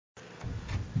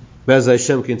Bez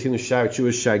Hashem continues Shar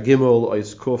Tshuva Shar Gimel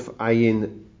Ois Kuf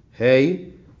Ayin Hey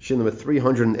Shin number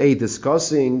 308,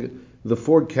 discussing the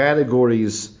four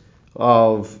categories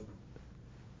of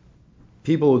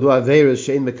people who do Aveirus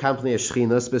Shein Mekampnei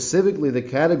Shechina, specifically the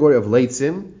category of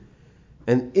Leitzim.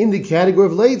 And in the category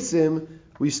of Leitzim,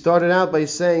 we started out by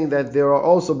saying that there are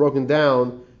also broken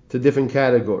down to different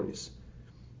categories.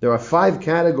 There are 5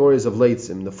 categories of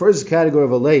Leitzim. The first category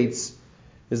of a Leitz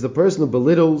is the person who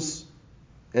belittles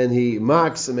and he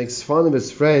mocks and makes fun of his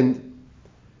friend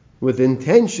with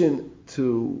intention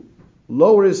to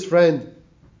lower his friend,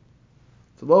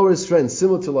 similar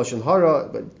to Lashon Hara,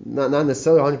 but not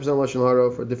necessarily 100% Lashon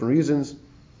Hara for different reasons.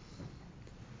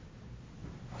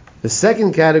 The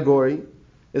second category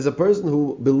is a person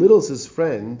who belittles his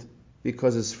friend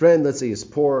because his friend, let's say, is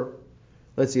poor,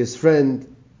 let's say his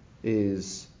friend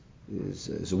is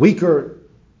weaker,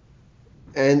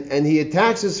 and he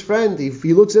attacks his friend.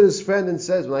 He looks at his friend and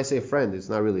says, when I say friend, it's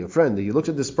not really a friend. He looks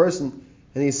at this person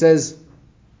and he says,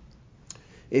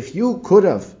 if you could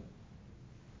have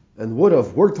and would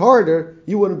have worked harder,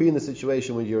 you wouldn't be in the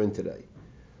situation where you're in today.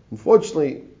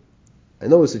 Unfortunately, I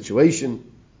know the situation,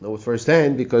 I know it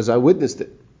firsthand because I witnessed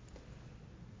it.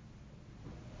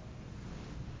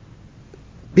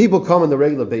 People come on a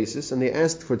regular basis and they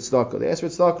ask for tzedakah. They ask for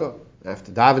tzedakah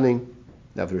after davening,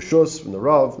 after Rishus from the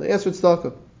Rav. They ask for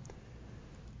tzedakah.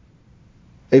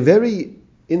 A very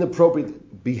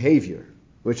inappropriate behavior,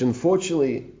 which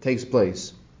unfortunately takes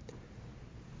place,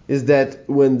 is that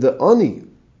when the ani,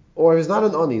 or if it's not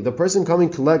an ani, the person coming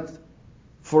collect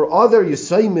for other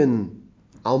Yisaymin,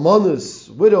 almanas,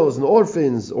 widows and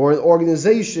orphans, or an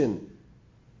organization,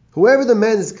 whoever the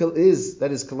man is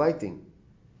that is collecting,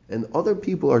 and other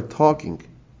people are talking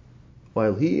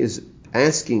while he is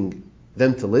asking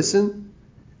them to listen,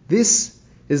 this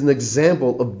is an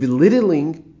example of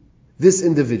belittling this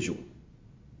individual.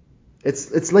 It's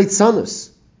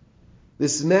leitzanos.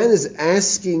 This man is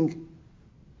asking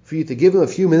for you to give him a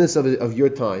few minutes of your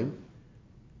time,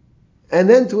 and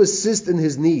then to assist in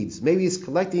his needs. Maybe he's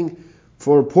collecting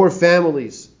for poor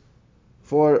families,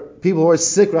 for people who are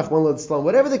sick, Rahman al-Islam,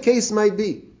 whatever the case might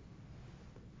be.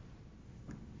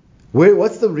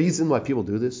 What's the reason why people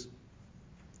do this?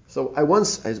 So I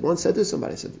once said to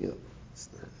somebody, I said,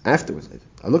 afterwards,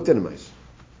 I looked at him, I said,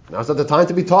 now's not the time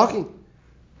to be talking.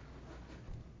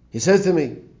 He says to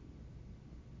me,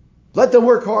 let them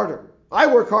work harder. I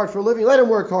work hard for a living, let them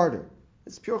work harder.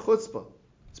 It's pure chutzpah.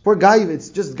 It's pure gaiva, it's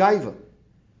just gaiva.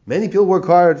 Many people work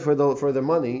hard for their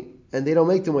money, and they don't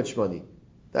make too much money.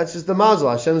 That's just the mazel.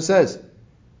 Hashem says,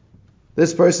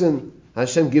 this person,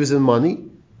 Hashem gives him money.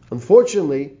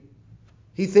 Unfortunately,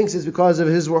 he thinks it's because of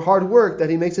his hard work that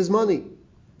he makes his money.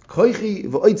 As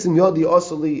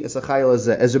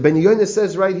Rabbeinu Yonah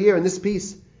says right here in this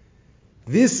piece,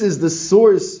 this is the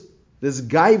source, this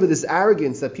gaiva, this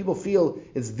arrogance that people feel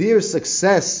it's their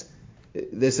success.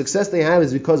 The success they have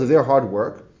is because of their hard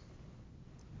work,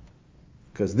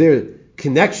 because their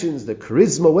connections, their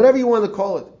charisma, whatever you want to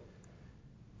call it.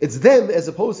 It's them as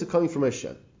opposed to coming from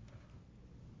Hashem.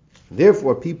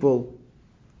 Therefore, people,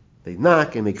 they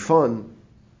knock and make fun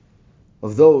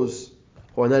of those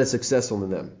who are not as successful than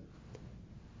them.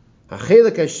 He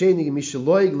looks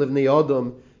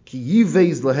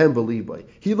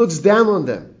down on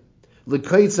them.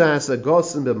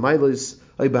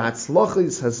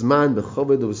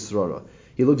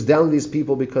 He looks down on these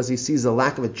people because he sees a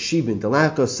lack of achievement, a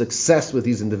lack of success with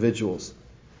these individuals.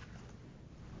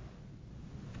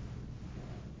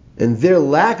 And their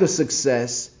lack of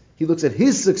success, he looks at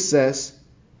his success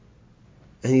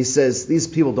and he says, these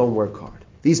people don't work hard.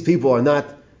 These people are not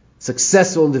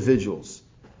successful individuals.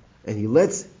 And he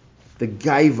lets the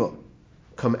gaiva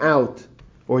come out,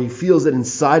 or he feels it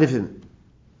inside of him.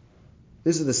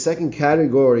 This is the second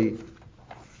category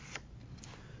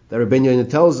that Rabbeinu Yonah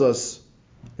tells us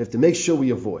we have to make sure we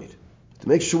avoid. To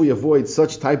make sure we avoid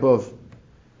such type of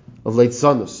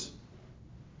leitzanos.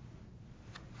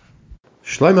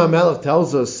 Shlomo HaMelech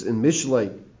tells us in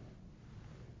Mishlei,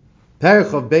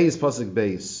 Perich of Beis, Pasuk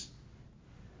Beis,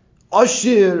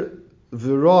 Ashir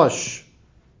v'rosh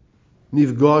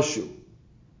nifgashu.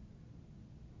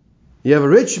 You have a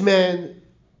rich man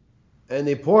and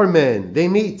a poor man, they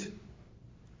meet.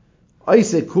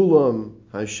 Aise kulam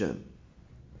Hashem.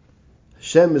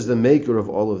 Hashem is the maker of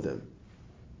all of them.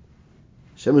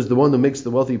 Hashem is the one who makes the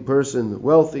wealthy person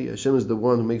wealthy. Hashem is the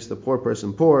one who makes the poor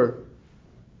person poor.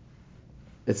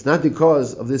 It's not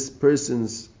because of this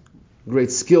person's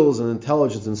great skills and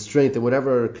intelligence and strength and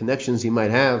whatever connections he might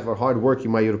have or hard work he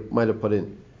might have put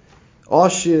in.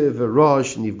 Ashiv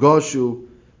v'rosh nifgashu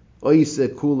oise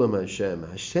kulam Hashem.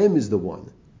 Hashem is the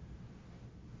one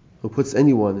who puts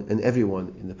anyone and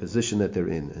everyone in the position that they're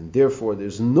in. And therefore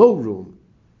there's no room,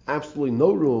 absolutely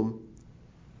no room,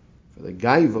 for the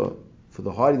gaiva, for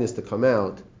the hardiness to come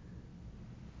out,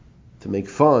 to make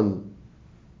fun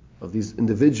of these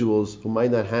individuals who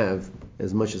might not have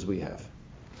as much as we have.